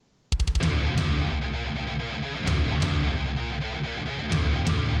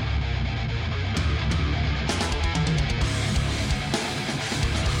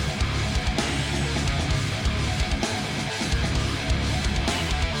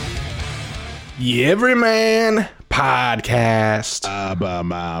The Everyman Podcast.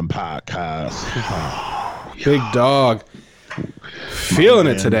 Everyman Podcast. Big dog. Feeling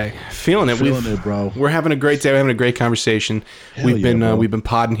it today. Feeling it. Feeling it, bro. We're having a great day. We're having a great conversation. We've been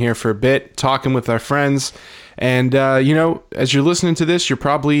podding here for a bit, talking with our friends. And, as you're listening to this, you're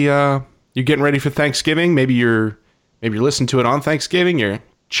probably you're getting ready for Thanksgiving. Maybe you're listening to it on Thanksgiving. You're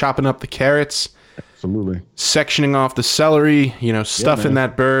chopping up the carrots. Absolutely. Sectioning off the celery, stuffing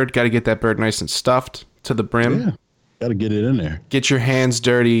that bird. Got to get that bird nice and stuffed to the brim. Yeah. Got to get it in there. Get your hands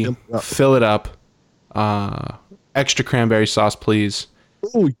dirty. Fill it up. Extra cranberry sauce, please.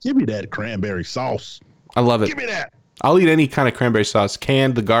 Oh, give me that cranberry sauce. I love it. Give me that. I'll eat any kind of cranberry sauce.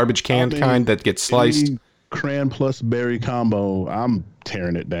 Canned, the garbage canned kind that gets sliced. Any cran plus berry combo, I'm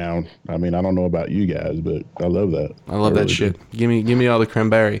tearing it down. I mean, I don't know about you guys, but I love that. I love that shit. Give me all the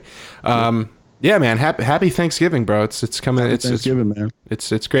cranberry. Yeah, man. Happy Thanksgiving, bro. It's coming. Happy Thanksgiving, man.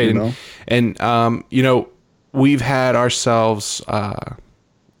 It's great. And we've had ourselves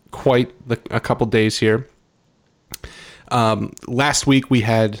quite a couple days here. Last week we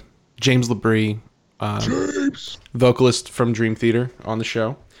had James Labrie, vocalist from Dream Theater, on the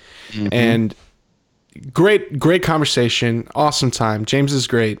show, and great conversation, awesome time. James is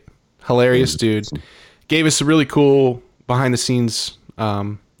great, hilarious dude. Gave us a really cool behind the scenes,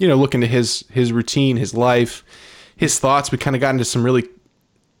 look into his routine, his life, his thoughts. We kind of got into some really,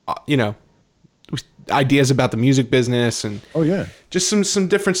 ideas about the music business and just some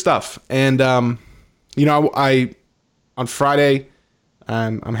different stuff. And I on Friday,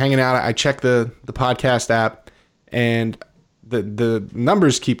 I'm hanging out. I check the podcast app, and the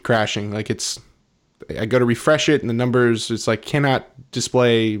numbers keep crashing. Like I go to refresh it, and the numbers, it's like cannot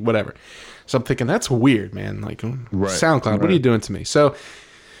display whatever. So I'm thinking, that's weird, man. Like, SoundCloud, what are you doing to me? So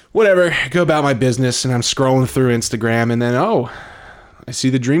whatever, go about my business, and I'm scrolling through Instagram, and then I see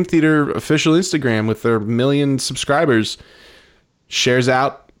the Dream Theater official Instagram with their 1 million subscribers shares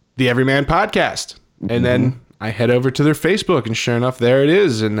out the Everyman Podcast, and then I head over to their Facebook, and sure enough, there it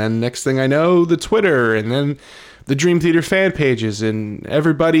is. And then next thing I know, the Twitter, and then the Dream Theater fan pages, and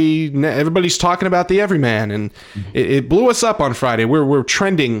everybody's talking about the Everyman, and it blew us up on Friday. We're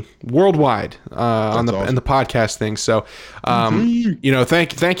trending worldwide in the podcast thing. So,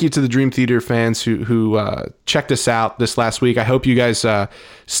 thank you to the Dream Theater fans who checked us out this last week. I hope you guys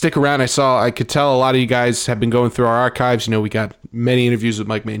stick around. I could tell a lot of you guys have been going through our archives. We got many interviews with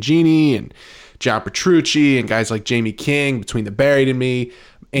Mike Mangini and John Petrucci and guys like Jamie King, Between the Buried and Me,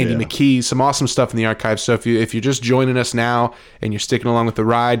 Andy McKee, some awesome stuff in the archives. So if you're just joining us now and you're sticking along with the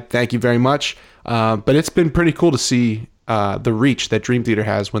ride, thank you very much. But it's been pretty cool to see the reach that Dream Theater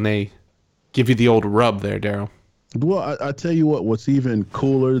has when they give you the old rub there, Daryl. Well, I tell you what's even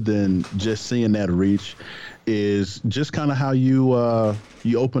cooler than just seeing that reach is just kind of how you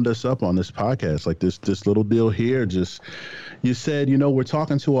opened us up on this podcast, like this little deal here. Just, you said, we're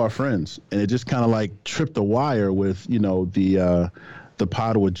talking to our friends, and it just kind of like tripped the wire with, the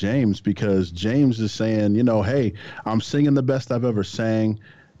pod with James, because James is saying, hey, I'm singing the best I've ever sang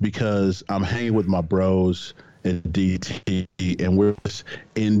because I'm hanging with my bros at DT, and we're just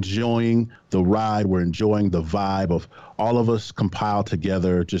enjoying the ride. We're enjoying the vibe of all of us compiled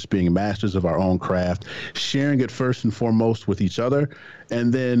together, just being masters of our own craft, sharing it first and foremost with each other,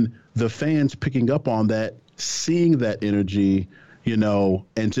 and then the fans picking up on that, seeing that energy,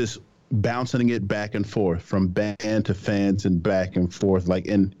 and just bouncing it back and forth from band to fans and back and forth.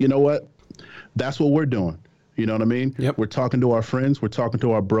 And you know what? That's what we're doing. You know what I mean? Yep. We're talking to our friends. We're talking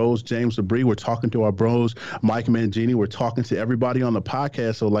to our bros, James Labrie. We're talking to our bros, Mike Mangini. We're talking to everybody on the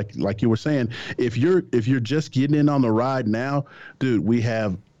podcast. So like you were saying, if you're just getting in on the ride now, dude, we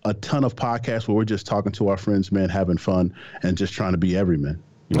have a ton of podcasts where we're just talking to our friends, man, having fun and just trying to be everyman.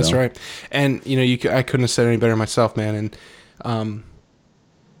 That's right. And I couldn't have said any better myself, man. And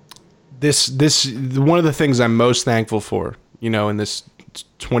this one of the things I'm most thankful for, in this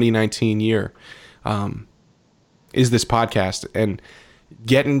 2019 year, is this podcast, and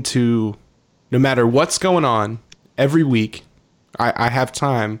getting to, no matter what's going on, every week, I have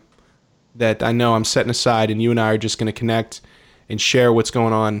time that I know I'm setting aside, and you and I are just going to connect and share what's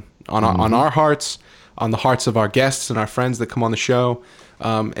going on our hearts, on the hearts of our guests and our friends that come on the show,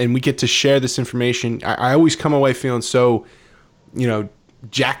 and we get to share this information. I always come away feeling so,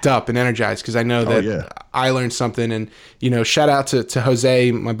 jacked up and energized, because I know that I learned something. And shout out to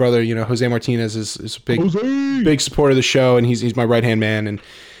Jose, my brother. Jose Martinez is a big supporter of the show, and he's my right hand man. And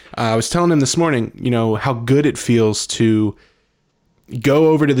I was telling him this morning, how good it feels to go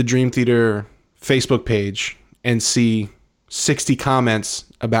over to the Dream Theater Facebook page and see 60 comments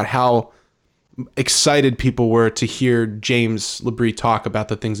about how excited people were to hear James Labrie talk about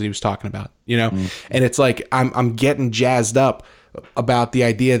the things that he was talking about, you know? And it's like, I'm getting jazzed up about the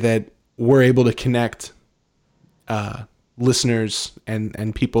idea that we're able to connect listeners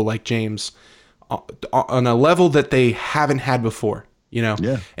and people like James on a level that they haven't had before, you know?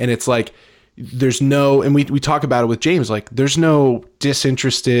 Yeah. And it's like, there's no, and we talk about it with James, like there's no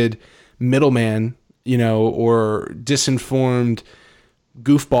disinterested middleman, you know, or disinformed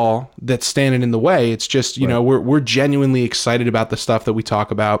goofball that's standing in the way. It's just, you know, we're genuinely excited about the stuff that we talk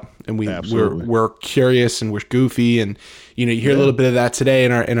about, and we're curious and we're goofy, and you know, you hear a little bit of that today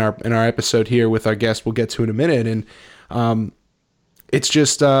in our episode here with our guest we'll get to in a minute. And it's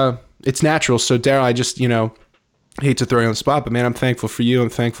just it's natural. So Daryl, I just, you know, hate to throw you on the spot, but man, I'm thankful for you. I'm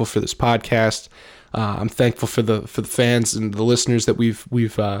thankful for this podcast. I'm thankful for the fans and the listeners that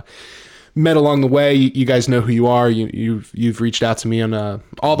we've met along the way. You guys know who you are. You've reached out to me on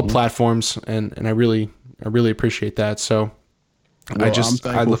all the platforms, and I really appreciate that. So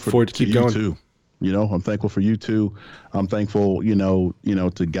I look forward to keep going. Too. You know, I'm thankful for you too. I'm thankful, you know,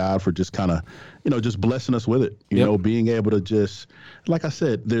 to God for just kind of, you know, just blessing us with it. You know, being able to just, like I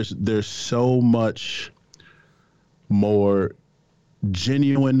said, there's so much more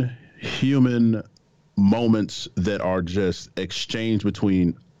genuine human moments that are just exchanged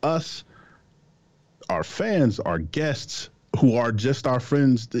between us, our fans, our guests, who are just our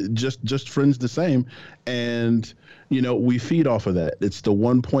friends, just friends the same. And, you know, we feed off of that. It's the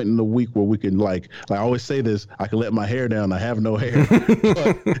one point in the week where we can, like I always say this, I can let my hair down. I have no hair,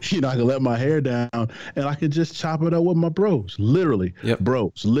 but, you know, I can let my hair down and I can just chop it up with my bros, literally.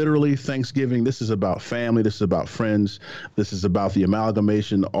 Bros, literally. Thanksgiving. This is about family. This is about friends. This is about the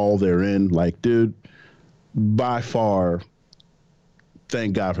amalgamation, all therein. Like, dude, by far,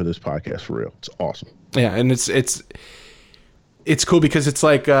 thank God for this podcast, for real. It's awesome. Yeah, and it's cool because it's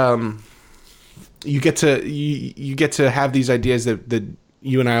like you get to have these ideas that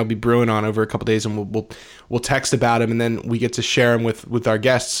you and I will be brewing on over a couple of days, and we'll text about them, and then we get to share them with our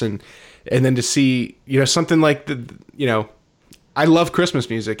guests, and then to see, you know, something like you know, I love Christmas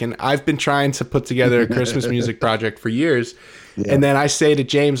music, and I've been trying to put together a Christmas music project for years, and then I say to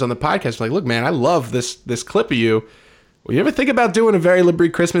James on the podcast, like, look, man, I love this clip of you. Well, you ever think about doing a Very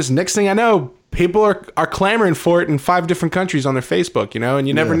Labrie Christmas? Next thing I know, people are clamoring for it in 5 different countries on their Facebook, you know, and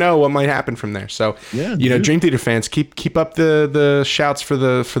you never know what might happen from there. So, you know, Dream Theater fans, keep up the shouts for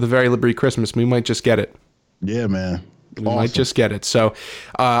the Very Labrie Christmas. We might just get it. Yeah, man. We might just get it. So,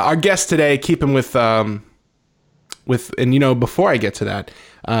 our guest today, keeping with, and you know, before I get to that,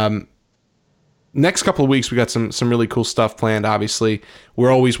 next couple of weeks we got some really cool stuff planned. Obviously, we're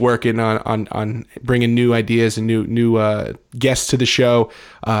always working on bringing new ideas and new guests to the show.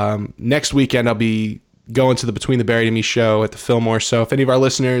 Next weekend I'll be going to the Between the Buried and Me show at the Fillmore. So if any of our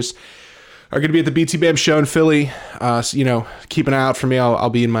listeners are going to be at the BT Bam show in Philly, you know, keep an eye out for me. I'll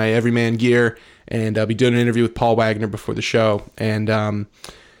be in my everyman gear, and I'll be doing an interview with Paul Wagner before the show, and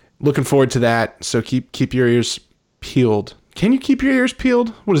looking forward to that. So keep your ears peeled. Can you keep your ears peeled?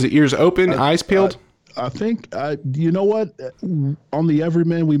 What is it? Ears open, eyes peeled? I think, you know what? On the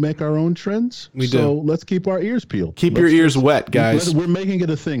Everyman, we make our own trends. We do. So let's keep our ears peeled. Keep your ears wet, guys. We're making it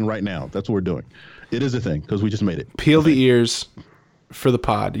a thing right now. That's what we're doing. It is a thing because we just made it. Peel the ears for the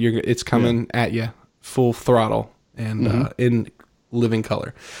pod. It's coming at you full throttle and in living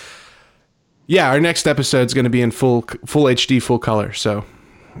color. Yeah, our next episode is going to be in full HD, full color. So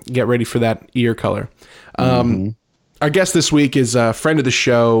get ready for that ear color. Our guest this week is a friend of the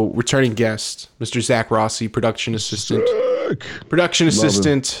show, returning guest, Mr. Zach Rossi, production assistant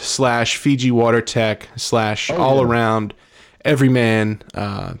 / Fiji water tech / all around everyman.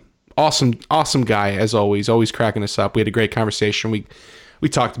 Awesome guy as always cracking us up. We had a great conversation. We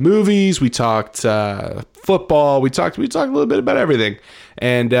talked movies, we talked football, we talked a little bit about everything,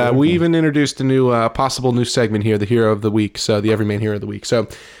 and we even introduced a new possible new segment here, the Hero of the Week. So the Everyman Hero of the Week. So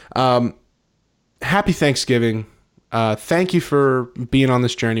happy Thanksgiving. Thank you for being on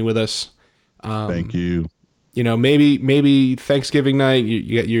this journey with us. Thank you. You know, maybe Thanksgiving night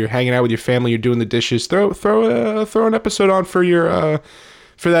you're hanging out with your family, you're doing the dishes. Throw an episode on for your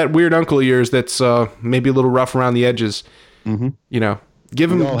for that weird uncle of yours that's maybe a little rough around the edges. You know,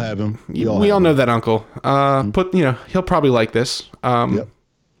 give him. We all have him. We all know that uncle. Put, you know, he'll probably like this. You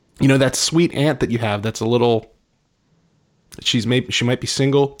know, that sweet aunt that you have that's a little. She might be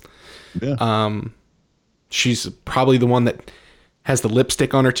single. Yeah. She's probably the one that has the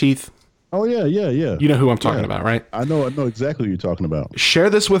lipstick on her teeth. Oh, yeah. You know who I'm talking about, right? I know exactly what you're talking about. Share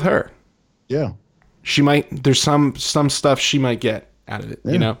this with her. Yeah. She might, there's some stuff she might get out of it,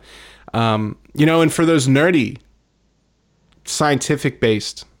 you know? You know, and for those nerdy,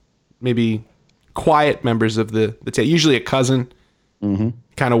 scientific-based, maybe quiet members of the team. Usually a cousin,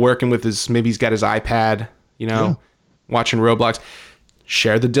 kind of working with maybe he's got his iPad, watching Roblox.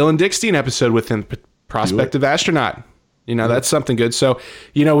 Share the Dylan Dickstein episode with him, prospective astronaut. That's something good. So,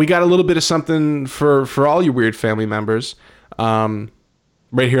 we got a little bit of something for all your weird family members, right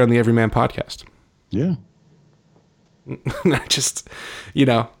here on the Everyman Podcast. Yeah. Just,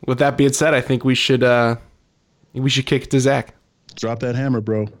 with that being said, I think we should kick it to Zach. Drop that hammer,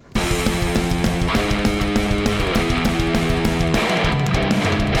 bro.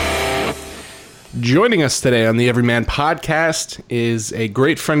 Joining us today on the Everyman Podcast is a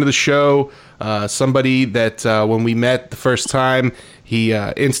great friend of the show, somebody that when we met the first time, he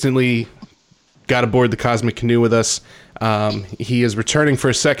instantly got aboard the Cosmic Canoe with us. He is returning for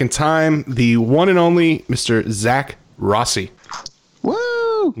a second time, the one and only Mr. Zach Rossi.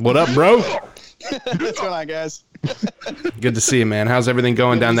 Woo! What up, bro? What's going on, guys? Good to see you, man. How's everything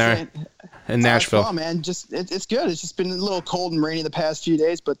going down there in Nashville? Oh, man, it's good. It's just been a little cold and rainy the past few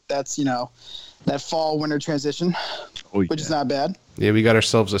days, but that's, that fall-winter transition, which is not bad. Yeah, we got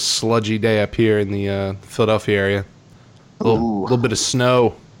ourselves a sludgy day up here in the Philadelphia area. A little bit of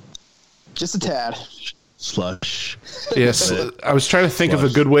snow. Just a tad. Slush. Yes, I was trying to think of a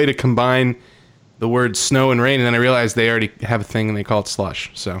good way to combine the word snow and rain, and then I realized they already have a thing and they call it slush.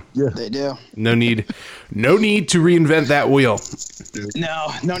 So yeah, they do. No need to reinvent that wheel.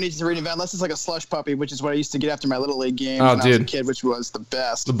 No need to reinvent unless it's like a slush puppy, which is what I used to get after my Little League games when I was a kid, which was the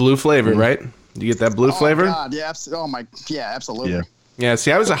best. The blue flavor, right? You get that blue flavor? God, yeah, absolutely. Yeah.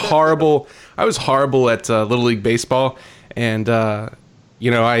 See, I was horrible at Little League baseball, and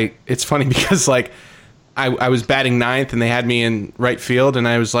it's funny because I was batting ninth and they had me in right field and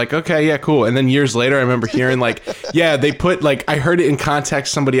I was like, okay, yeah, cool. And then years later, I remember hearing they put I heard it in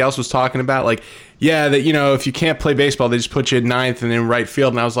context. Somebody else was talking about that, if you can't play baseball, they just put you in ninth and in right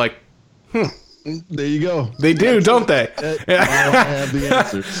field. And I was like, There you go. They do, don't they? I have the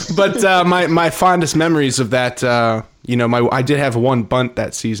answer. But my fondest memories of that, I did have one bunt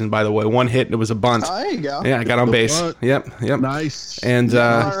that season, by the way. One hit, and it was a bunt. Oh, there you go. Yeah, I got on base. Bunt. Yep. Nice. And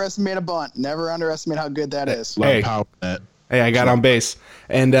never underestimate a bunt. Never underestimate how good that is. Hey, I got on base.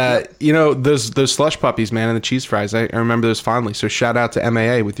 And, those slush puppies, man, and the cheese fries, I remember those fondly. So shout out to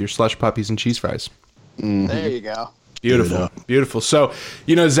MAA with your slush puppies and cheese fries. Mm-hmm. There you go. Beautiful. So,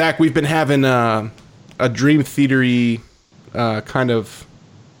 Zach, we've been having a Dream Theater-y kind of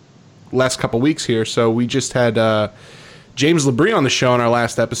last couple weeks here. So we just had James Labrie on the show in our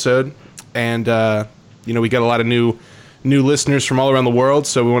last episode, and we got a lot of new listeners from all around the world.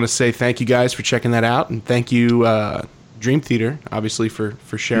 So we want to say thank you guys for checking that out, and thank you Dream Theater, obviously,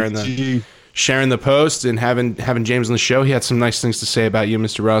 for sharing the post and having James on the show. He had some nice things to say about you,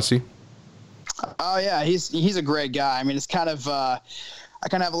 Mr. Rossi. Oh yeah, he's a great guy. I mean, it's kind of I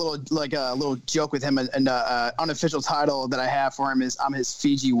kind of have a little joke with him, and unofficial title that I have for him is I'm his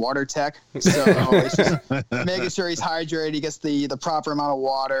Fiji water tech. So it's just making sure he's hydrated, he gets the proper amount of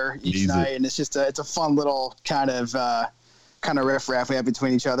water each night, and it's just it's a fun little kind of riff-raff we have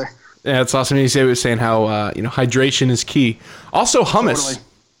between each other. Yeah, it's awesome. He was saying how hydration is key. Also, hummus. Totally.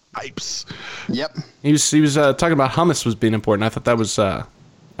 Pipes. Yep. He was talking about hummus was being important. I thought that was.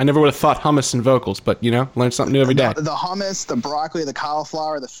 I never would have thought hummus and vocals, but learn something new every day. The hummus, the broccoli, the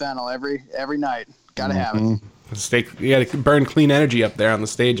cauliflower, the fennel every night. Gotta have it. You gotta burn clean energy up there on the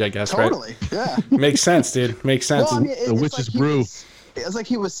stage, I guess. Totally. Right? Yeah. Makes sense, dude. Makes sense. Well, I mean, the witch's brew. It's like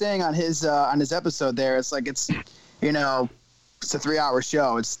he was saying on his episode there. It's like it's a 3-hour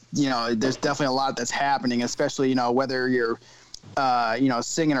show. It's there's definitely a lot that's happening, especially whether you're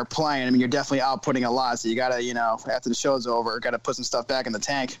singing or playing. I mean, you're definitely outputting a lot, so you gotta after the show's over, gotta put some stuff back in the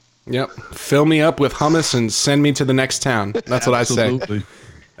tank. Yep. Fill me up with hummus and send me to the next town. That's what I say.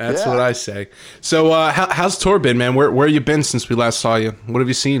 That's what I say. So how's tour been, man? Where you been since we last saw you? What have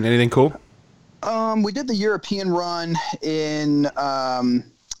you seen? Anything cool? We did the European run in the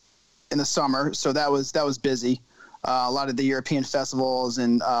summer, so that was busy. A lot of the European festivals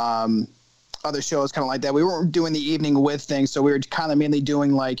and other shows kind of like that. We weren't doing the evening with things, so we were kind of mainly doing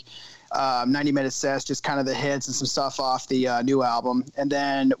 90-minute sets, just kind of the hits and some stuff off the new album. And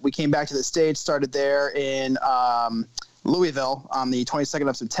then we came back to the States, started there in Louisville on the 22nd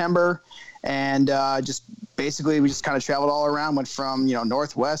of September. And just basically we just kind of traveled all around, went from,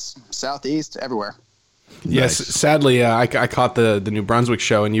 northwest, southeast, everywhere. Yes, sadly, I caught the New Brunswick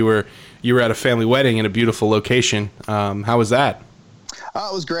show, and you were at a family wedding in a beautiful location. How was that? Oh,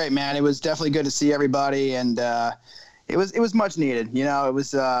 it was great, man. It was definitely good to see everybody, and it was much needed. It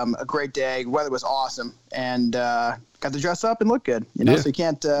was a great day. Weather was awesome, and got to dress up and look good. So you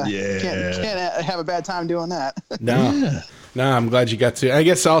can't have a bad time doing that. No. No, I'm glad you got to. I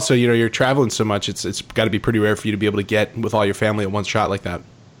guess also, you're traveling so much. It's got to be pretty rare for you to be able to get with all your family at one shot like that.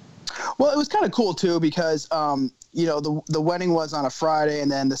 Well, it was kind of cool too because the wedding was on a Friday,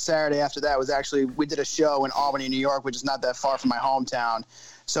 and then the Saturday after that was actually we did a show in Albany, New York, which is not that far from my hometown.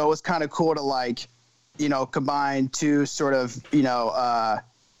 So it was kind of cool to combine two sort of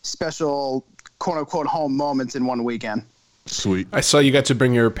special quote unquote home moments in one weekend. Sweet. I saw you got to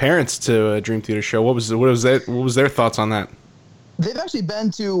bring your parents to a Dream Theater show. What was their thoughts on that? They've actually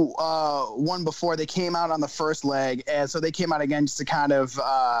been to one before. They came out on the first leg, and so they came out again just to kind of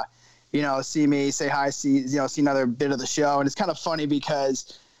see me, say hi, see another bit of the show. And it's kind of funny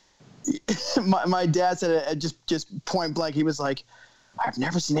because my dad said it just point blank. He was like, I've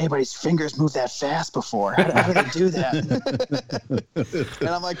never seen anybody's fingers move that fast before. How do they do that? And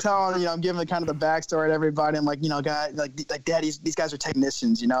I'm like telling, I'm giving kind of the backstory to everybody. I'm like, guys, like Dad, these guys are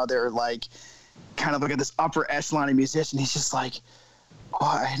technicians, they're like kind of like at this upper echelon of musician. He's just like, oh,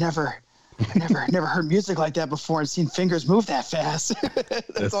 I never heard music like that before and seen fingers move that fast.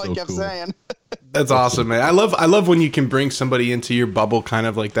 That's all so he kept saying. That's awesome, man. I love when you can bring somebody into your bubble kind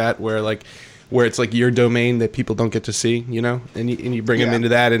of like that, where it's like your domain that people don't get to see, and you bring them into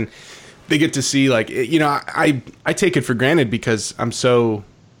that, and they get to see, like, I take it for granted because I'm so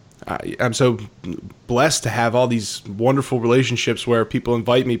blessed to have all these wonderful relationships where people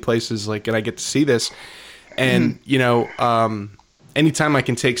invite me places, like, and I get to see this, and anytime I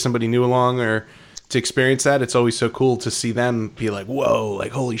can take somebody new along or to experience that, it's always so cool to see them be like, whoa,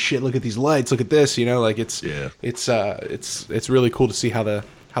 like, holy shit, look at these lights, look at this, like it's really cool to see how the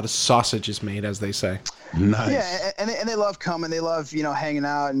sausage is made, as they say. Nice. Yeah, and they love coming. They love, hanging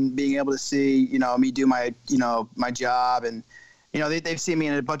out and being able to see, me do my, my job. And, they've seen me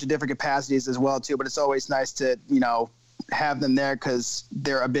in a bunch of different capacities as well, too. But it's always nice to, have them there because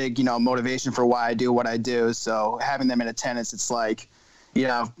they're a big, motivation for why I do what I do. So having them in attendance, it's like,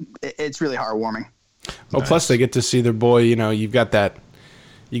 it's really heartwarming. Oh, nice. Plus they get to see their boy, you've got that.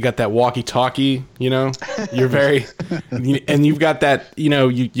 You got that walkie-talkie, you're very, and you've got that, you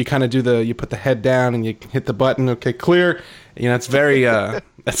kind of you put the head down and you hit the button, okay, clear. It's very,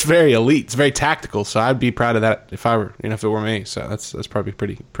 that's very elite. It's very tactical. So I'd be proud of that if I were, if it were me. So that's probably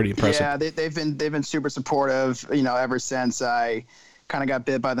pretty impressive. Yeah, they've been super supportive, ever since I kind of got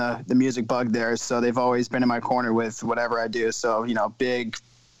bit by the music bug there. So they've always been in my corner with whatever I do. So, big,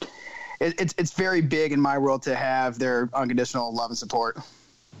 it's very big in my world to have their unconditional love and support.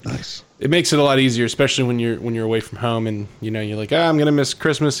 Nice. It makes it a lot easier, especially when you're away from home and you're like, I'm gonna miss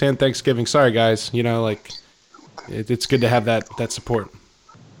Christmas and Thanksgiving. Sorry, guys. It's good to have that support.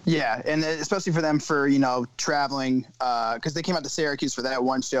 Yeah, and especially for them for traveling because they came out to Syracuse for that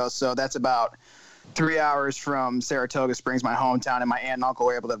one show, so that's about 3 hours from Saratoga Springs, my hometown, and my aunt and uncle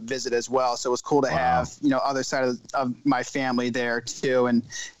were able to visit as well. So it was cool to have other side of my family there too, and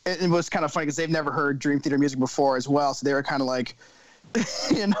it was kind of funny because they've never heard Dream Theater music before as well, so they were kind of like.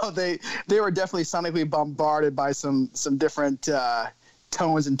 They were definitely sonically bombarded by some different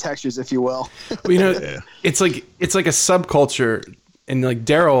tones and textures, if you will. Well, it's like a subculture, and like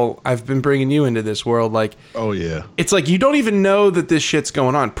Daryl, I've been bringing you into this world. Like, oh yeah, it's like you don't even know that this shit's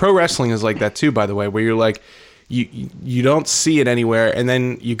going on. Pro wrestling is like that too, by the way, where you're like, you don't see it anywhere, and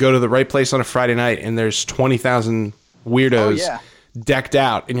then you go to the right place on a Friday night, and there's 20,000 weirdos decked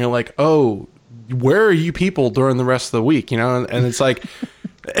out, and you're like, oh. Where are you people during the rest of the week? And it's like,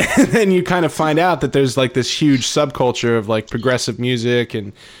 and then you kind of find out that there's like this huge subculture of like progressive music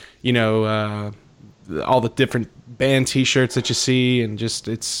and, all the different band T-shirts that you see, and just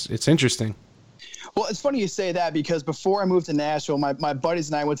it's interesting. Well, it's funny you say that because before I moved to Nashville, my buddies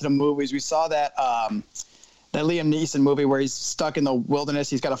and I went to the movies. We saw that Liam Neeson movie where he's stuck in the wilderness.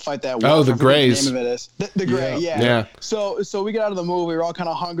 He's got to fight that wolf. Oh, the Greys. The name of it is. The Grey, yeah. So we get out of the movie. We're all kind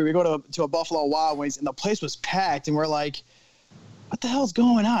of hungry. We go to a Buffalo Wild Wings, and the place was packed. And we're like, what the hell's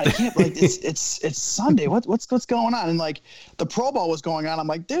going on? I can't, like, it's Sunday. What's going on? And, like, the Pro Bowl was going on. I'm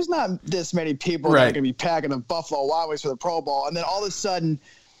like, there's not this many people that are going to be packing a Buffalo Wild Wings for the Pro Bowl. And then all of a sudden,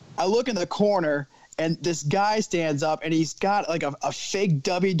 I look in the corner, and this guy stands up, and he's got, like, a fake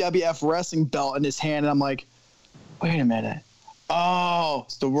WWF wrestling belt in his hand. And I'm like, wait a minute. Oh,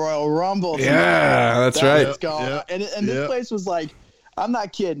 it's the Royal Rumble. Yeah, that's right. And this place was like, I'm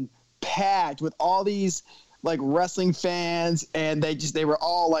not kidding, packed with all these like wrestling fans, and they were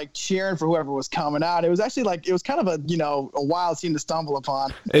all like cheering for whoever was coming out. It was actually like, it was kind of a wild scene to stumble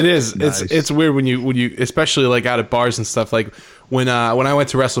upon. It is. Nice. It's weird when you especially like out at bars and stuff. Like when I went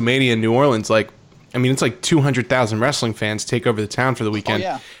to WrestleMania in New Orleans, like, I mean, it's like 200,000 wrestling fans take over the town for the weekend. Oh,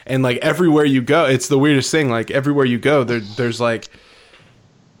 yeah. And like everywhere you go, it's the weirdest thing. Like everywhere you go, there's like,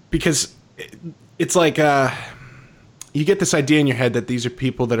 because it's like, you get this idea in your head that these are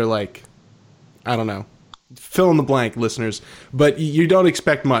people that are like, I don't know, fill in the blank, listeners, but you don't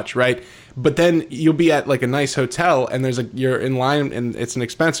expect much, right? But then you'll be at like a nice hotel and you're in line and it's an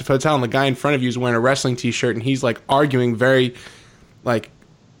expensive hotel and the guy in front of you is wearing a wrestling t-shirt and he's like arguing very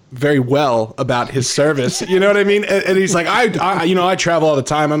well about his service, you know what I mean? And he's like, I travel all the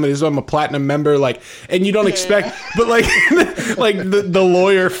time. I'm a platinum member, like, and you don't expect, but like, like the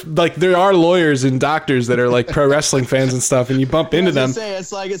lawyer, like there are lawyers and doctors that are like pro wrestling fans and stuff, and you bump into them.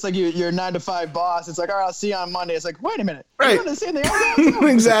 It's like you're a 9-to-5 boss. It's like, all right, I'll see you on Monday. It's like, wait a minute, right? You're doing the same thing.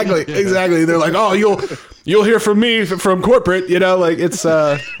 Exactly. They're like, oh, you'll hear from me from corporate, you know, like it's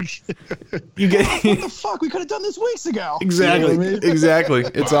you get what the fuck? We could have done this weeks ago. Exactly, you know what I mean? Exactly.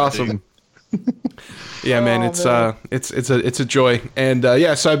 It's awesome. Yeah, man, it's a joy, and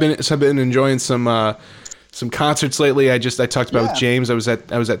so I've been enjoying some concerts lately. I talked about with James. I was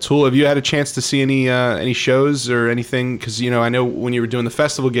at Tool. Have you had a chance to see any shows or anything? Because I know when you were doing the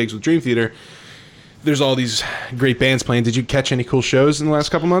festival gigs with Dream Theater, there's all these great bands playing. Did you catch any cool shows in the last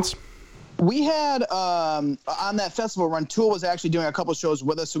couple months? We had on that festival run, Tool was actually doing a couple shows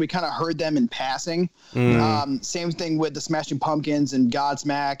with us, so we kind of heard them in passing. Same thing with the Smashing Pumpkins and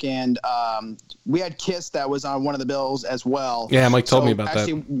Godsmack, and we had Kiss that was on one of the bills as well. Yeah, Mike told me about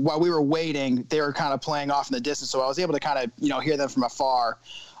actually, that. While we were waiting, they were kind of playing off in the distance, so I was able to kind of hear them from afar.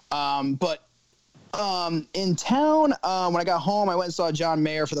 But in town, when I got home, I went and saw John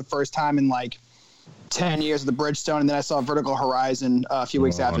Mayer for the first time in like 10 years at the Bridgestone, and then I saw Vertical Horizon a few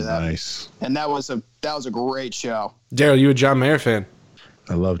weeks after that. Nice. And that was a great show. Daryl, you a John Mayer fan?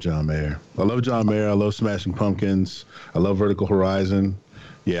 I love John Mayer. I love Smashing Pumpkins. I love Vertical Horizon.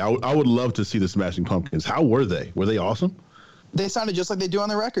 Yeah, I would love to see the Smashing Pumpkins. How were they? Were they awesome? They sounded just like they do on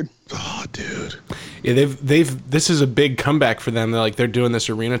the record. Oh, dude. Yeah, this is a big comeback for them. They're doing this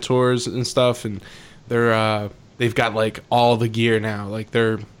arena tours and stuff, and they've got like all the gear now. Like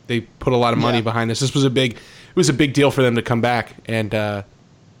they put a lot of money behind this. It was a big deal for them to come back, and I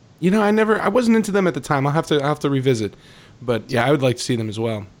wasn't into them at the time. I'll have to revisit, but yeah, I would like to see them as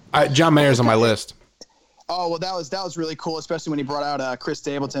well. John Mayer's on my list. Oh well, that was really cool, especially when he brought out Chris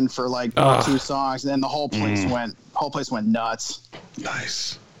Stapleton for like 2 songs, and then the whole place went nuts.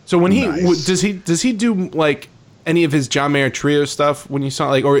 Nice. So when does he do like any of his John Mayer trio stuff when you saw,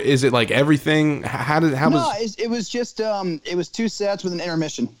 like, or is it like everything? It was just it was 2 sets with an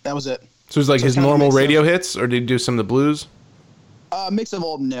intermission. That was it. So it was like his normal radio hits, or did he do some of the blues? Mix of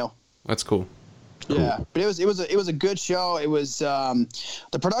old and new. That's cool. Yeah, but it was a good show. It was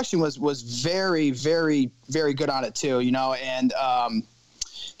the production was very, very, very good on it too, and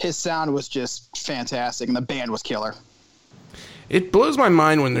his sound was just fantastic, and the band was killer. It blows my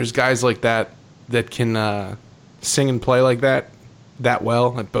mind when there's guys like that can sing and play like that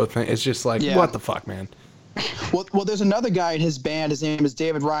well at both things. It's just like, what the fuck, man? Well, there's another guy in his band. His name is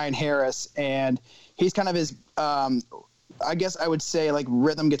David Ryan Harris, and he's kind of his I guess I would say like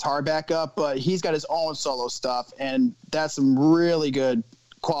rhythm guitar backup, but he's got his own solo stuff, and that's some really good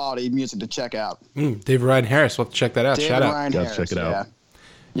quality music to check out. David Ryan Harris, we'll have to check that out. Shout out. Ryan Harris, check it out.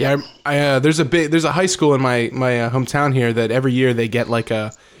 Yeah, there's a high school in my hometown here that every year they get like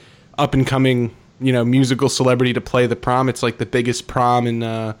a up and coming musical celebrity to play the prom. It's like the biggest prom in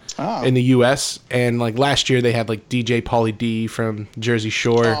the U.S. And like last year they had like DJ Pauly D from Jersey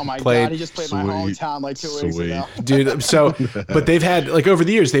Shore. Oh my God, he just played my hometown like 2 weeks ago. Dude, so but they've had like over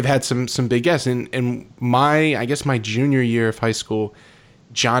the years they've had some big guests. And I guess my junior year of high school,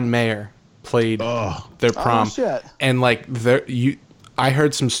 John Mayer played their prom. Oh shit. And like I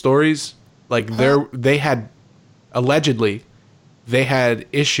heard some stories like they had allegedly they had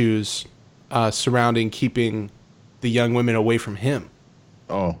issues surrounding keeping the young women away from him.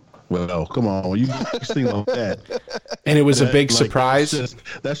 Oh, well, come on. You sing like that. And it was a big surprise.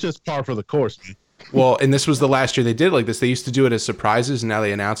 That's just par for the course, man. Well, and this was the last year they did like this. They used to do it as surprises, and now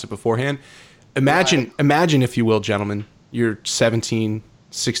they announce it beforehand. Imagine, if you will, gentlemen, you're 16,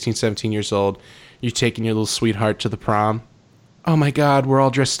 17 years old. You're taking your little sweetheart to the prom. Oh, my God, we're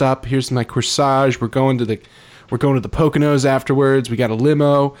all dressed up. Here's my corsage. We're going to the Poconos afterwards. We got a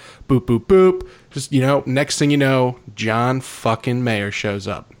limo. Boop, boop, boop. Just, next thing you know, John fucking Mayer shows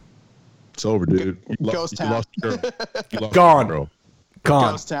up. It's over, dude. Ghost town. Gone.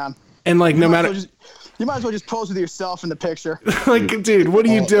 Ghost town. And like, no matter... You might as well just pose with yourself in the picture. Like, dude, what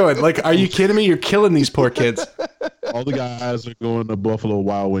are you doing? Like, are you kidding me? You're killing these poor kids. All the guys are going to Buffalo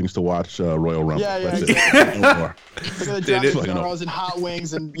Wild Wings to watch Royal Rumble. Yeah, exactly. No more. Look at the Johnson Girls and hot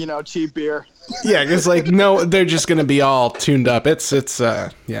wings and cheap beer. Yeah, it's like no, they're just gonna be all tuned up. It's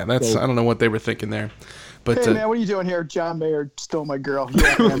I don't know what they were thinking there, But hey man, what are you doing here? John Mayer stole my girl.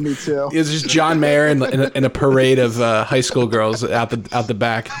 Yeah, man, me too. It's just John Mayer in a parade of high school girls out the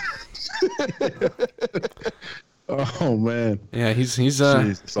back. Oh man. Yeah,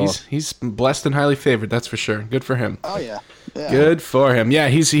 he's blessed and highly favored. That's for sure. Good for him. Oh yeah. Good for him. Yeah,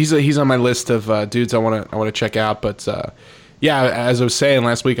 he's on my list of dudes I want to check out. But yeah, as I was saying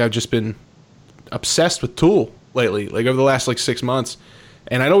last week, I've just been obsessed with Tool lately. Like over the last 6 months.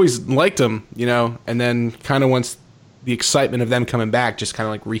 And I'd always liked them, and then kind of once the excitement of them coming back just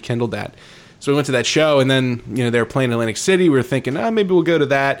kind of rekindled that. So we went to that show, and then, they were playing Atlantic City. We were thinking, maybe we'll go to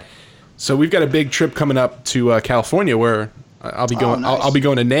that. So we've got a big trip coming up to California where I'll be going. Nice. I'll be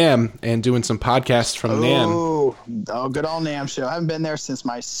going to NAMM and doing some podcasts from NAMM. Oh, good old NAMM show. I haven't been there since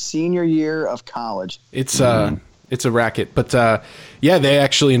my senior year of college. It's a racket, but yeah, they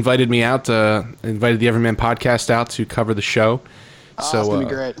actually invited me out. Invited the Everyman podcast out to cover the show. So it's gonna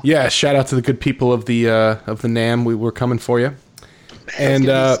be great. Yeah, shout out to the good people of the NAMM. We're coming for you. And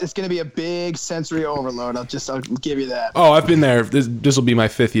it's gonna be a big sensory overload. I'll give you that. Oh, I've been there. This will be my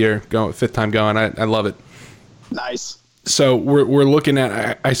fifth time going. I love it. Nice. So we're looking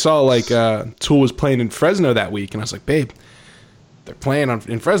at. I saw Tool was playing in Fresno that week, and I was like, babe, they're playing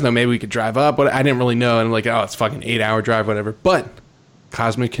in Fresno. Maybe we could drive up. But I didn't really know. And I'm like, it's fucking 8-hour drive, whatever. But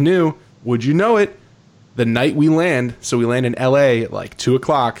Cosmic Canoe, would you know it? The night we land, so we land in LA at 2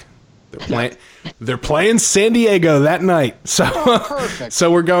 o'clock. They're playing San Diego that night. So, perfect. So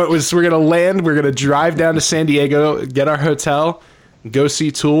we're gonna land. We're gonna drive down to San Diego, get our hotel, go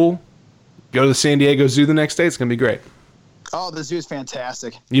see Tool, go to the San Diego Zoo the next day. It's gonna be great. Oh, the zoo is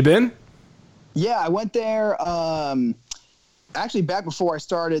fantastic. You been? Yeah, I went there. Actually, back before I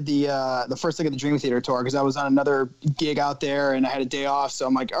started the first leg of the Dream Theater tour, because I was on another gig out there and I had a day off. So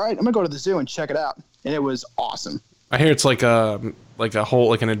I'm like, all right, I'm gonna go to the zoo and check it out. And it was awesome. I hear it's like a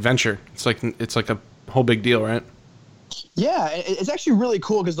whole an adventure. It's like a whole big deal, right? Yeah, it's actually really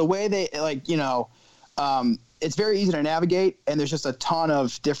cool because the way they it's very easy to navigate, and there's just a ton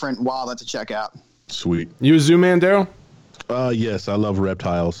of different wildlife to check out. Sweet. You a zoo man, Daryl? Yes, I love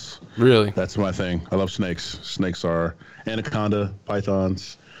reptiles. Really? That's my thing. I love snakes. Snakes are anaconda,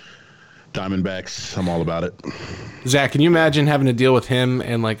 pythons, diamondbacks. I'm all about it. Zach, can you imagine having to deal with him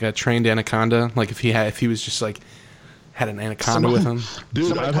and a trained anaconda? If he was just had an anaconda with him?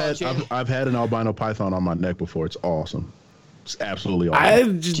 Dude, I've had an albino python on my neck before. It's awesome. It's absolutely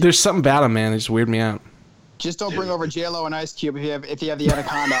awesome. There's something about him, man. It just weirded me out. Just don't bring over J-Lo and Ice Cube if you have the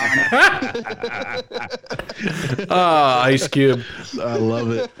anaconda on it. Oh, Ice Cube. I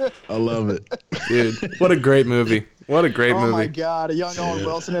love it. Dude, what a great movie. What a great movie. Oh my God, a young Owen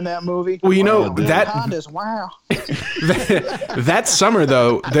Wilson in that movie. Well, anacondas, wow. that summer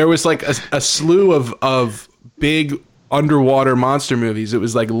though, there was a slew of big underwater monster movies. It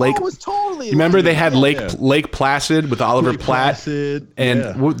was Lake. It was totally. You remember they had Lake Placid with Oliver Platt, and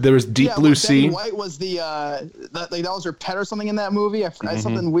there was Deep Blue Sea. Betty White was that was her pet or something in that movie.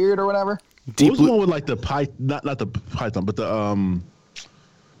 Something weird or whatever. What was the one with the not the python, but the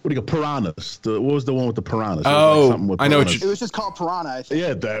what do you call piranhas? What was the one with the piranhas? I know. It was just called Piranha, I think.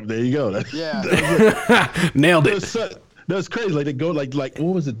 Yeah, there you go. Yeah, nailed it. That was crazy. They go like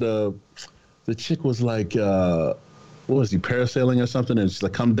what was it? The chick was what was he, parasailing or something, and she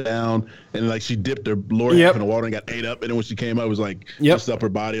come down and she dipped her lower half in the water and got ate up, and then when she came up it was messed up her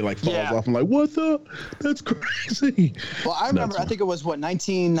body and falls off. I'm like, what the? That's crazy. Well, I remember. I think it was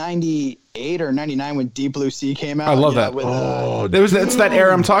 1998 or 99 when Deep Blue Sea came out. I love that. It's that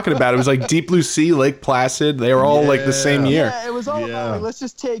era I'm talking about. It was Deep Blue Sea, Lake Placid. They were all the same year. Yeah, it was all about let's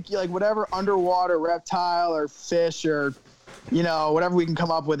just take whatever underwater reptile or fish or whatever we can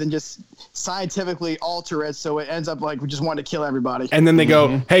come up with and just scientifically alter it so it ends up we just want to kill everybody. And then they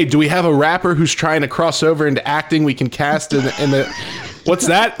go, hey, do we have a rapper who's trying to cross over into acting we can cast in the what's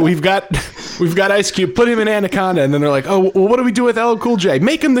that? We've got Ice Cube, put him in Anaconda. And then they're like, oh, well, what do we do with LL Cool J?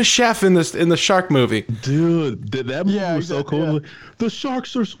 Make him the chef in the shark movie. Dude, that movie was so cool. Yeah. The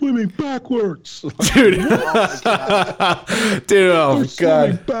sharks are swimming backwards. Dude. Dude, oh my God.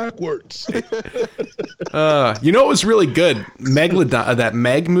 Swimming backwards. You know what was really good? Megalodon, that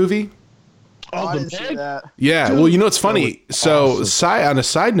Meg movie. Oh, I didn't see that. Yeah, dude, well, it's funny. So, awesome. On a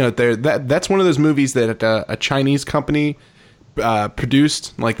side note there, that's one of those movies that a Chinese company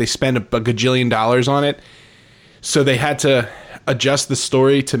produced. They spent a gajillion dollars on it. So they had to adjust the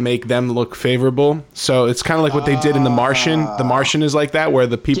story to make them look favorable. So it's kind of like what they did in The Martian. The Martian is like that, where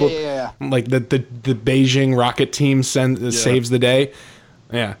the people, the Beijing rocket team saves the day.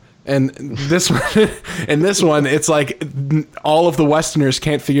 Yeah. And this one, it's all of the Westerners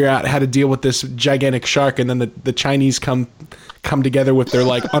can't figure out how to deal with this gigantic shark, and then the Chinese come together with their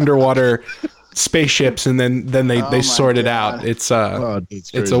underwater spaceships, and then they sort it out. It's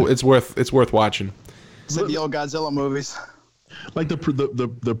it's worth watching. It's like the old Godzilla movies. Like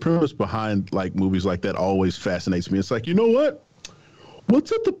the premise behind like movies like that always fascinates me. It's like, you know what?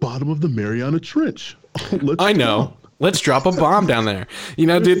 What's at the bottom of the Mariana Trench? I know. Let's drop a bomb down there. You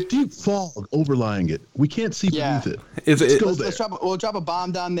know, dude. Deep fog overlying it. We can't see beneath it. We'll drop a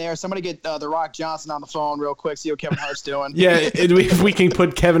bomb down there. Somebody get The Rock Johnson on the phone real quick. See what Kevin Hart's doing. Yeah, if we can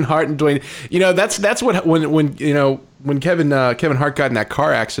put Kevin Hart and Dwayne. You know, that's what when Kevin Hart got in that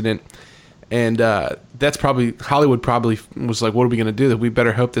car accident, and that's probably Hollywood probably was like, what are we gonna do? We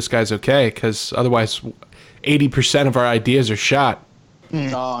better hope this guy's okay, because otherwise, 80% of our ideas are shot.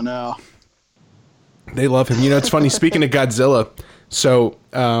 Oh no. They love him. You know, it's funny. Speaking of Godzilla, so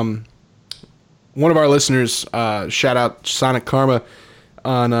one of our listeners, shout out Sonic Karma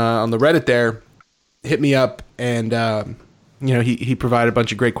on the Reddit there, hit me up, and you know, he provided a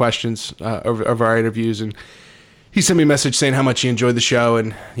bunch of great questions over our interviews, and he sent me a message saying how much he enjoyed the show,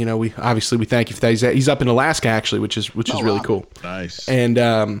 and you know, we thank you for that. He's up in Alaska actually, which is really cool. Nice.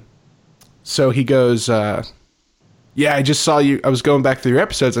 And so he goes. Yeah, I just saw you. I was going back through your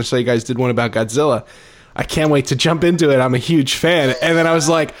episodes. I saw you guys did one about Godzilla. I can't wait to jump into it. I'm a huge fan. And then I was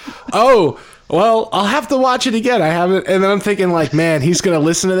like, oh, well, I'll have to watch it again. I haven't. And then I'm thinking like, man, he's going to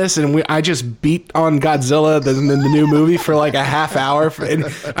listen to this. And I just beat on Godzilla, the new movie, for like a half hour. And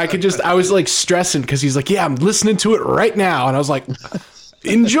I was like stressing because he's like, yeah, I'm listening to it right now. And I was like,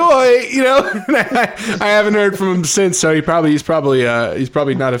 enjoy, you know. I haven't heard from him since, so he's probably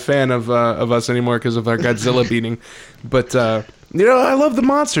not a fan of us anymore because of our Godzilla beating. But you know, I love the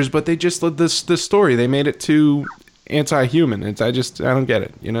monsters, but they just this story, they made it too anti-human. I don't get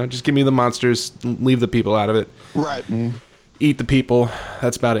it. You know, just give me the monsters, leave the people out of it. Right. Eat the people.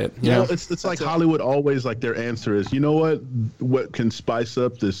 That's about it. You know? It's like Hollywood always, like, their answer is, you know what can spice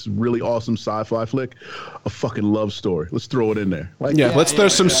up this really awesome sci-fi flick? A fucking love story. Let's throw it in there. Like, let's throw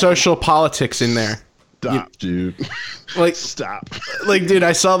some social politics in there. Stop, dude. Like, stop. Like, dude,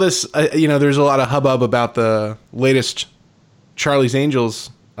 I saw this. You know, there's a lot of hubbub about the latest Charlie's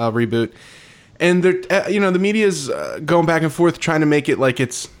Angels reboot, and they're you know, the media's going back and forth trying to make it like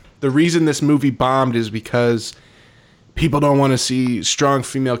it's the reason this movie bombed is because people don't want to see strong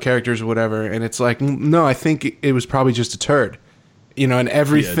female characters or whatever. And it's like, no, I think it was probably just a turd, you know, and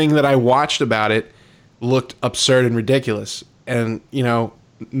everything that I watched about it looked absurd and ridiculous. And, you know,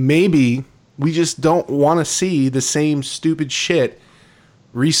 maybe we just don't want to see the same stupid shit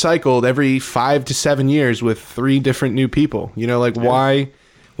recycled every 5 to 7 years with 3 different new people. You know, like, why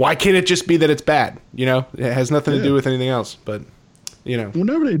can't it just be that it's bad? You know, it has nothing to do with anything else. But, you know,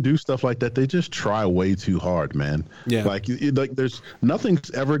 whenever they do stuff like that, they just try way too hard, man. Yeah. Like there's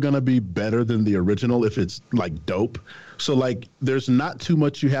nothing's ever going to be better than the original if it's like dope. So like, there's not too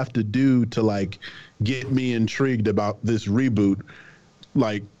much you have to do to like get me intrigued about this reboot.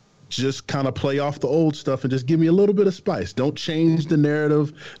 Like, just kind of play off the old stuff and just give me a little bit of spice. Don't change the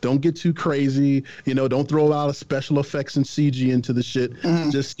narrative. Don't get too crazy. You know, don't throw a lot of special effects and CG into the shit.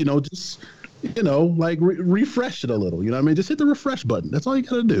 Just, like refresh it a little. You know what I mean? Just hit the refresh button. That's all you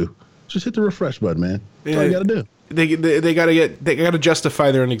got to do. Just hit the refresh button, man. That's all you got to do. They got to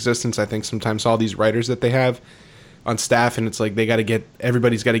justify their own existence. I think sometimes all these writers that they have on staff, and it's like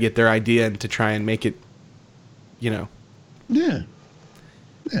everybody's got to get their idea and to try and make it, you know. Yeah.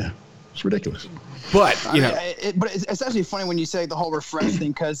 Yeah. It's ridiculous. But, you know. But it's actually funny when you say the whole refresh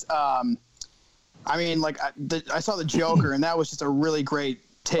thing, because, I mean, like, I saw the Joker, and that was just a really great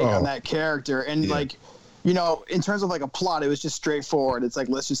take on that character. And, like, you know, in terms of, like, a plot, it was just straightforward. It's like,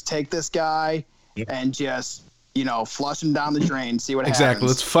 let's just take this guy and just, you know, flush him down the drain, see what happens. Exactly.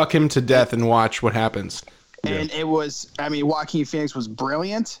 Let's fuck him to death and watch what happens. And it was, I mean, Joaquin Phoenix was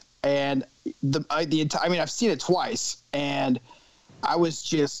brilliant. And I've seen it twice, and I was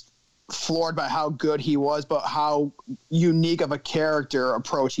just floored by how good he was, but how unique of a character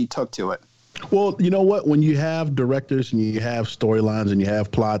approach he took to it. Well, you know what? When you have directors and you have storylines and you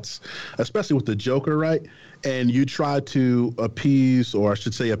have plots, especially with the Joker, right? And you try to appease, or I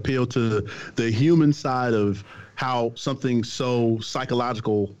should say appeal to the human side of how something so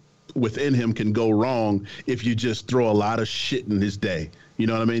psychological within him can go wrong if you just throw a lot of shit in his day. You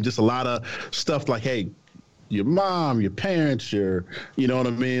know what I mean? Just a lot of stuff like, hey, your mom, your parents, you know what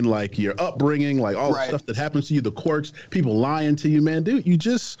I mean? Like your upbringing, like all the stuff that happens to you, the quirks, people lying to you, man, dude,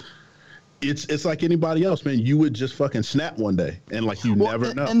 it's like anybody else, man. You would just fucking snap one day and like,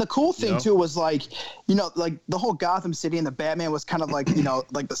 never know. And the cool thing too was like, you know, like the whole Gotham City and the Batman was kind of like, you know,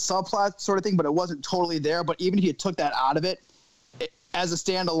 like the subplot sort of thing, but it wasn't totally there. But even if you took that out of it, as a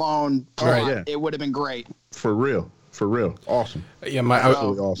standalone plot, it would have been great. For real. For real. Awesome. Yeah,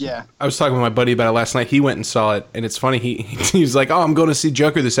 awesome. Yeah. I was talking with my buddy about it last night. He went and saw it, and it's funny. He was like, "Oh, I'm going to see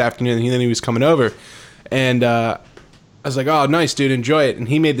Joker this afternoon," and then he was coming over, and I was like, "Oh, nice, dude, enjoy it." And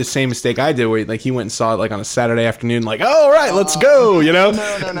he made the same mistake I did, where he went and saw it like on a Saturday afternoon, like, "Oh, right, let's go," you know.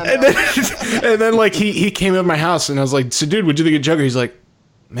 No. And then like he came to my house, and I was like, "So, dude, what'd you think of Joker?" He's like,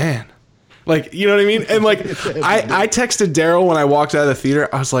 "Man." Like, you know what I mean? And like, I texted Daryl when I walked out of the theater.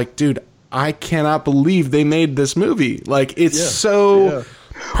 I was like, dude, I cannot believe they made this movie. Like, it's so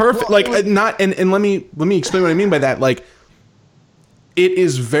perfect. Well, like, and let me explain what I mean by that. Like, it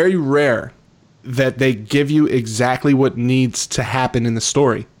is very rare that they give you exactly what needs to happen in the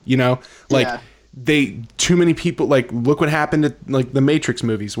story. You know, like too many people. Like, look what happened at like the Matrix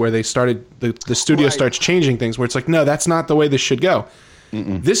movies, where they started the studio starts changing things. Where it's like, no, that's not the way this should go.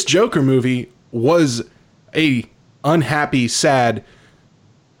 Mm-mm. This Joker movie was a unhappy, sad,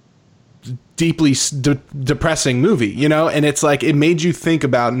 deeply depressing movie, you know? And it's like, it made you think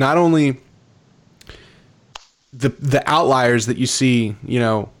about not only the outliers that you see, you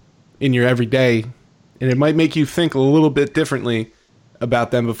know, in your everyday, and it might make you think a little bit differently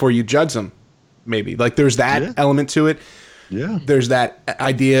about them before you judge them, maybe. Like, there's that element to it. Yeah. There's that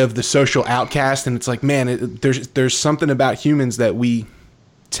idea of the social outcast, and it's like, man, there's something about humans that we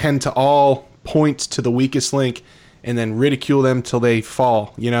tend to all point to the weakest link and then ridicule them till they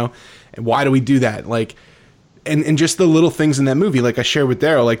fall, you know? And why do we do that? Like, and just the little things in that movie, like I shared with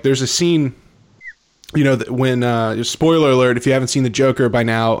Daryl, like there's a scene, you know, when, spoiler alert, if you haven't seen the Joker by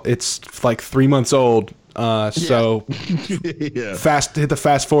now, it's like 3 months old. So hit the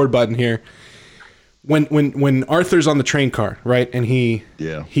fast forward button here. When Arthur's on the train car, right? And he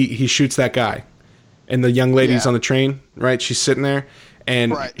shoots that guy, and the young lady's on the train, right? She's sitting there,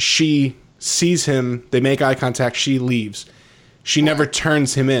 and she sees him. They make eye contact. She leaves. She never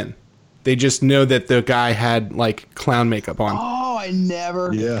turns him in. They just know that the guy had like clown makeup on. Oh, I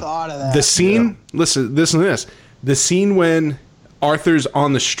never thought of that. The scene, listen to this. The scene when Arthur's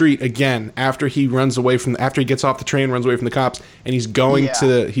on the street again after he gets off the train, runs away from the cops, and he's going to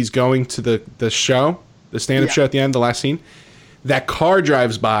the show, the stand-up show at the end, the last scene. That car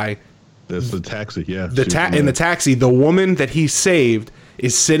drives by. That's the taxi, yeah. In the taxi, the woman that he saved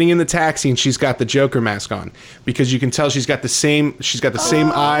is sitting in the taxi, and she's got the Joker mask on, because you can tell she's got the same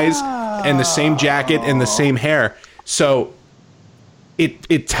eyes and the same jacket and the same hair. So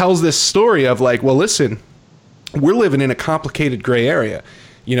it tells this story of like, well, listen, we're living in a complicated gray area.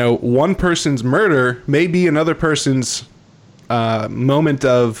 You know, one person's murder may be another person's moment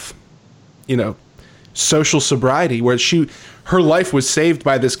of, you know, social sobriety, where her life was saved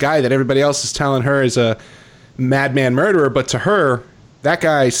by this guy that everybody else is telling her is a madman murderer, but to her, that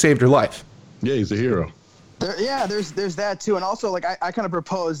guy saved her life. Yeah, he's a hero. There's that too. And also, like, I kind of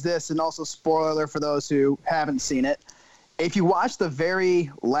propose this, and also spoiler for those who haven't seen it. If you watch the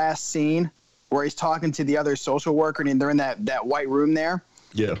very last scene where he's talking to the other social worker and they're in that white room there.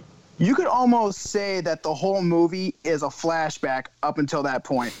 Yeah. You could almost say that the whole movie is a flashback up until that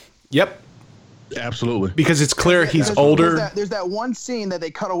point. Yep. Absolutely. Because it's clear he's older. There's that one scene that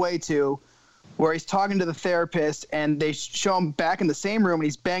they cut away to where he's talking to the therapist, and they show him back in the same room, and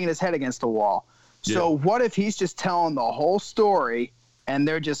he's banging his head against the wall. So what if he's just telling the whole story, and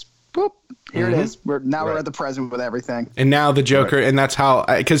they're just, boop, here it is. We're at the present with everything. And now the Joker, and that's how,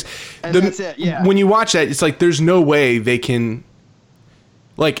 because that's it, yeah. When you watch that, it's like there's no way they can,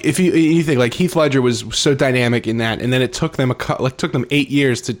 like, if you think like Heath Ledger was so dynamic in that, and then it took them 8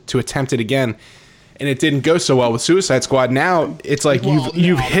 years to attempt it again, and it didn't go so well with Suicide Squad. Now it's like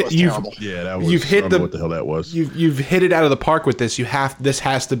you've hit the what the hell that was. You've hit it out of the park with this. This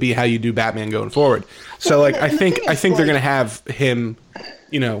has to be how you do Batman going forward. So like I think they're gonna have him,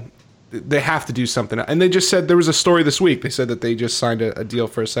 you know, they have to do something. And they just said there was a story this week. They said that they just signed a deal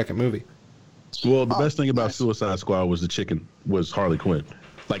for a second movie. Well, the best thing about Suicide Squad was Harley Quinn.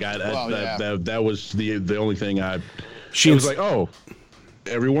 Like that was the only thing she was like, oh,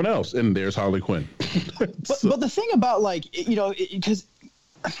 everyone else, and there's Harley Quinn. but the thing about, like, you know, because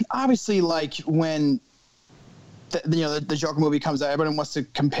obviously, like, when the Joker movie comes out, everyone wants to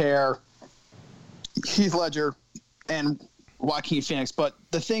compare Heath Ledger and Joaquin Phoenix, but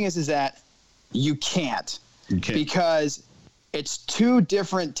the thing is that you can't because it's two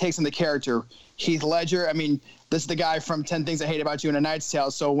different takes on the character. Heath Ledger, I mean, this is the guy from 10 Things I Hate About You and A Knight's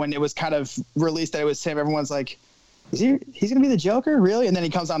Tale. So when it was kind of released that it was him, everyone's like, he's gonna be the Joker, really? And then he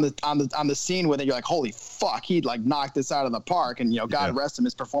comes on the scene with it. You're like, holy fuck, he'd like knocked this out of the park. And God rest him,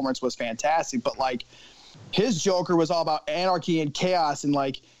 his performance was fantastic. But like, his Joker was all about anarchy and chaos, and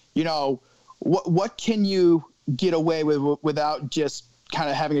like, what can you get away with without just kind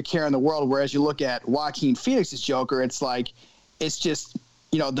of having a care in the world. Whereas you look at Joaquin Phoenix's Joker, it's like, it's just,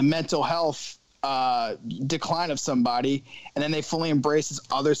 the mental health decline of somebody, and then they fully embrace this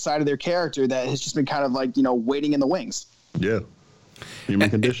other side of their character that has just been kind of like, waiting in the wings. Yeah. Human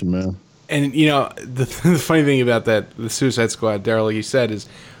condition, man. And, the funny thing about that, the Suicide Squad, Daryl, like you said, is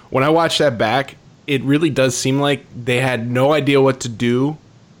when I watched that back, it really does seem like they had no idea what to do,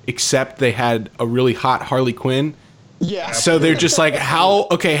 except they had a really hot Harley Quinn. Yeah. So they're just like, how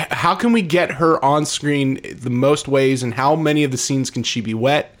can we get her on screen the most ways, and how many of the scenes can she be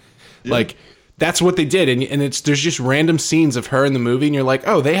wet? Yeah. Like, that's what they did. And there's just random scenes of her in the movie, and you're like,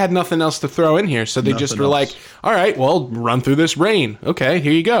 oh, they had nothing else to throw in here. So they just were like, all right, well, run through this rain. Okay,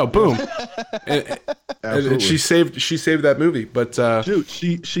 here you go. Boom. and she saved that movie. But dude,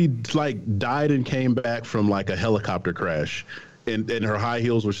 she like died and came back from like a helicopter crash. And her high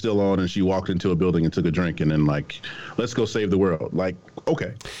heels were still on, and she walked into a building and took a drink, and then like, let's go save the world. Like,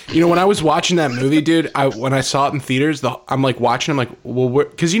 okay. When I was watching that movie, dude, when I saw it in theaters, I'm like watching. I'm like, well,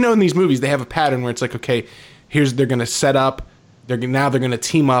 because in these movies they have a pattern where it's like, okay, they're gonna set up. They're gonna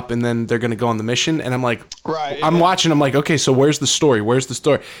team up, and then they're gonna go on the mission. And I'm like, right. I'm watching. I'm like, okay, so where's the story?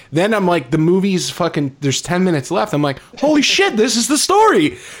 Then I'm like, the movie's fucking. There's 10 minutes left. I'm like, holy shit, this is the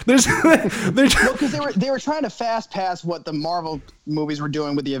story. Because they were trying to fast pass what the Marvel movies were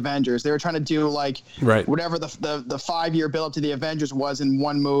doing with the Avengers. They were trying to do like whatever the 5-year build up to the Avengers was in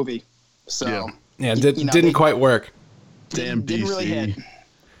one movie. So didn't quite work. Damn, didn't really hit.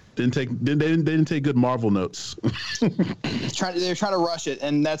 They didn't take good Marvel notes. They were trying to rush it,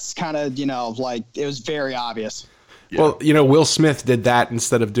 and that's kind of like, it was very obvious. Yeah. Well, Will Smith did that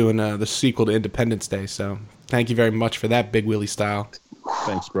instead of doing the sequel to Independence Day. So thank you very much for that, Big Willie style.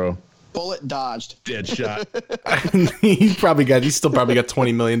 Thanks, bro. Bullet dodged. Dead shot. He's still probably got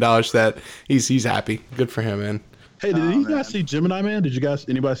 $20 million. That he's happy. Good for him, man. Hey, did you guys see Gemini Man?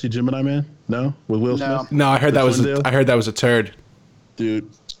 Anybody see Gemini Man? No, with Will Smith. No, I heard that was a turd. Dude.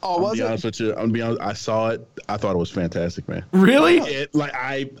 Oh, was it? I'm gonna be honest. I saw it. I thought it was fantastic, man. Really?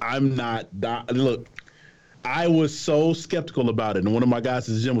 I'm not. Look, I was so skeptical about it, and one of my guys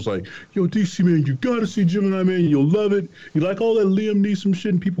at the gym was like, "Yo, DC man, you gotta see Gemini Man. You'll love it. You like all that Liam Neeson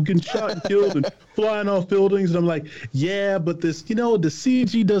shit and people getting shot and killed and flying off buildings." And I'm like, "Yeah, but this, the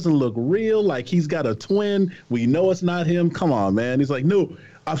CG doesn't look real. Like he's got a twin. We know it's not him. Come on, man." He's like, "No,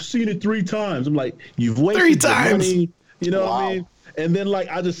 I've seen it 3 times." I'm like, "You've wasted 3 times. Money." You know what I mean? And then like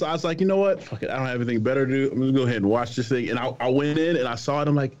I was like, you know what? Fuck it. I don't have anything better to do. I'm gonna go ahead and watch this thing. And I went in and I saw it.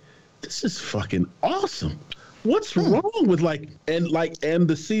 I'm like, this is fucking awesome. What's wrong with and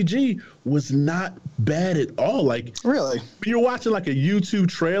the CG was not bad at all. Like really, you're watching like a YouTube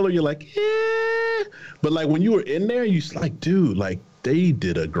trailer, you're like, yeah. But like when you were in there, you're like, dude, like they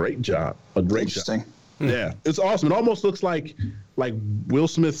did a great job. Interesting. Yeah, it's awesome. It almost looks like Will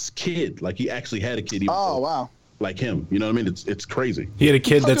Smith's kid. Like he actually had a kid. Wow. Like him, you know what I mean? It's crazy. He had a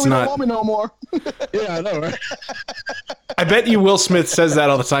kid that's not. Don't want me no more. Yeah, I know, right? I bet you Will Smith says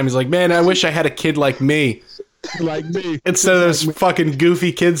that all the time. He's like, man, I wish I had a kid like me. Like me. Instead of those fucking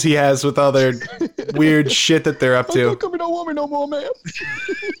goofy kids he has with all their weird shit that they're up to. Don't want me no more, man.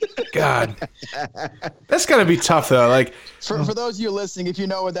 God. That's gotta be tough though. Like for those of you listening, if you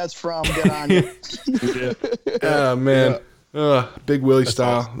know what that's from, get on you. Yeah. Oh man. Big Willie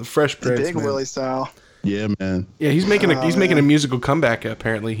style. Awesome. The Fresh Prince. Big Willie style. Yeah, man. Yeah, he's making a musical comeback.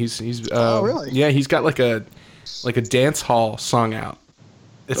 Apparently, he's really? Yeah, he's got like a dance hall song out.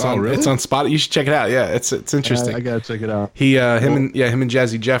 It's on Spotify. You should check it out. Yeah, it's interesting. I gotta check it out. Him and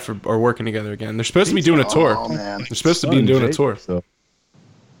Jazzy Jeff are working together again. They're supposed to be doing a tour. Oh man, they're supposed to be doing a tour. So.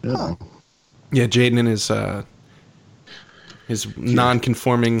 Yeah. Yeah, Jaden and his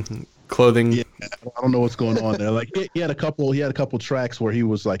non-conforming clothing. Yeah, I don't know what's going on there. Like he had a couple tracks where he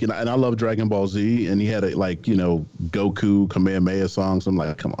was like, and I love Dragon Ball Z, and he had Goku Kamehameha songs. I'm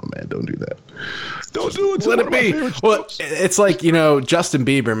like, come on, man, don't do that. Don't do it. Let it be. Well, it's like Justin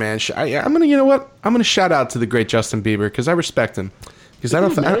Bieber, man. I'm gonna shout out to the great Justin Bieber because I respect him. Because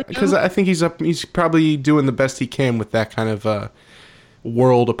I think he's probably doing the best he can with that kind of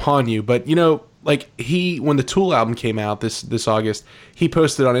world upon you. But like when the Tool album came out this August, he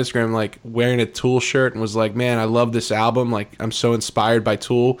posted on Instagram like wearing a Tool shirt and was like, man, I love this album. Like I'm so inspired by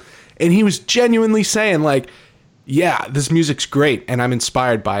Tool. And he was genuinely saying like, yeah, this music's great and I'm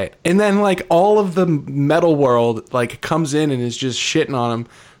inspired by it. And then like all of the metal world like comes in and is just shitting on him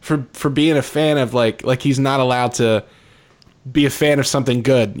for being a fan of like he's not allowed to be a fan of something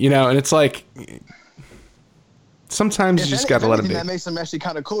good, and it's like sometimes you just got to let it be. That makes them actually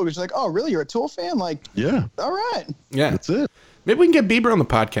kind of cool because you're like, oh, really? You're a Tool fan? Like, yeah. All right. Yeah. That's it. Maybe we can get Bieber on the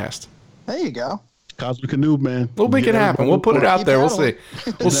podcast. There you go. Cosmic Canoe, man. We'll make it happen. We'll put it out there. We'll see.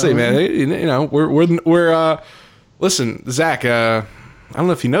 We'll see, man. You know, we're listen, Zach, I don't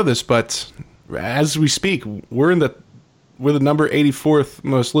know if you know this, but as we speak, we're the number 84th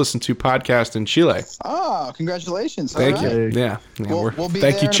most listened to podcast in Chile. Oh, congratulations. Thank you. Yeah. We'll be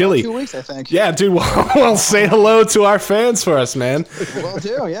thank there you, in Chile. about 2 weeks, I think. Yeah, dude. Well, say hello to our fans for us, man. Will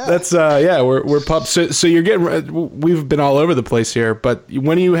do, yeah. That's, we're pumped. So you're getting, we've been all over the place here, but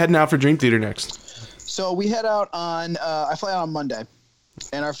when are you heading out for Dream Theater next? So we head out on, I fly out on Monday.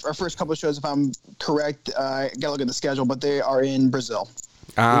 And our first couple of shows, if I'm correct, I got to look at the schedule, but they are in Brazil.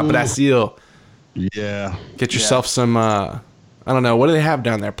 Brazil. Yeah. Get yourself some, I don't know, what do they have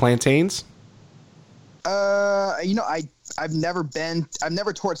down there? Plantains? You know, I've never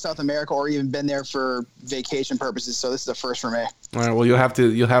toured South America or even been there for vacation purposes, so this is a first for me. All right, well, you'll have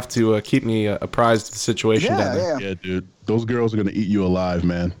to keep me apprised of the situation down there. Yeah, dude. Those girls are gonna eat you alive,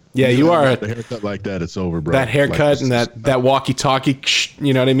 man. Yeah, you are. A haircut like that, it's over, bro. That haircut and that walkie-talkie,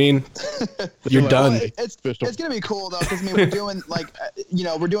 you know what I mean? You're done. It's gonna be cool though, because we're doing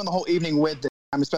we're doing the whole evening with them,